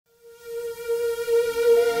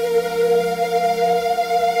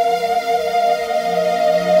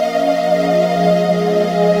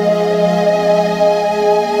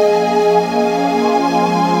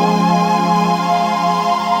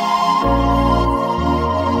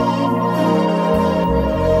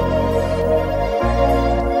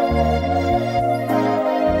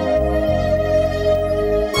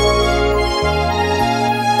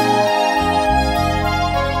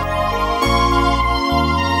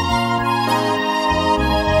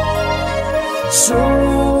So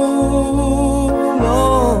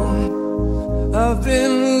long, I've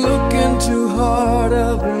been looking too hard,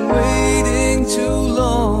 I've been waiting too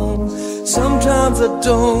long. Sometimes I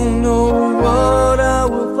don't know what I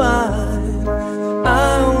will find.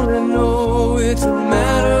 I only know it's a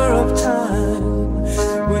matter of time.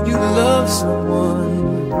 When you love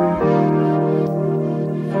someone,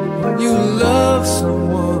 when you love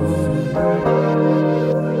someone,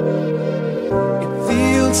 it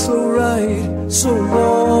feels so right, so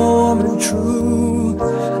warm and true.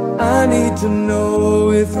 I need to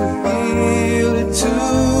know if you feel it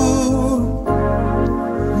too.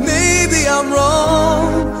 Maybe I'm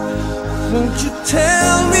wrong. Won't you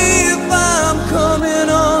tell me if I'm coming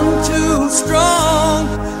on too strong?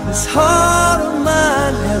 This heart of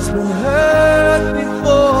mine has been hurt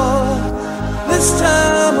before. This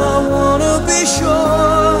time I wanna be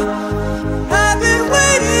sure. I've been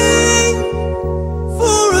waiting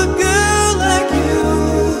for a girl like you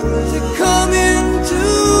to come into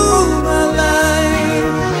my life.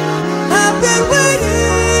 I've been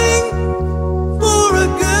waiting for a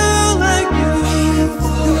girl like you,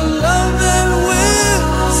 a love that will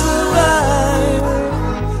survive.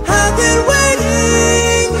 I've been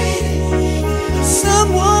waiting for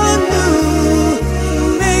someone new to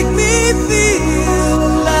make me feel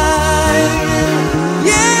alive.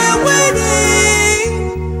 Yeah, waiting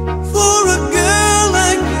for a girl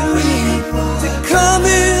like you to come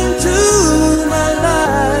into my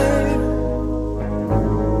life.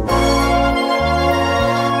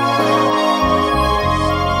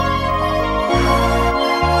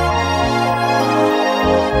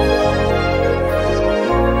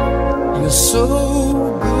 You're so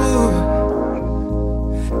good.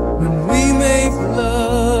 When we make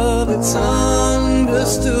love, it's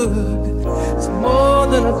understood. It's more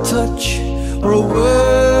than a touch or a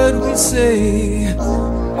word we say.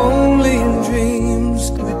 Only in dreams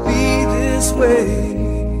could it be this way.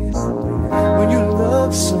 When you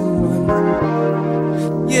love someone,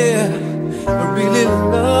 yeah, I really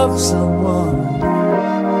love someone.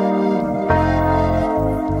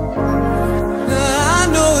 I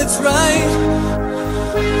know it's right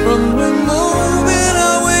from the moment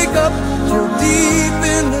I wake up till deep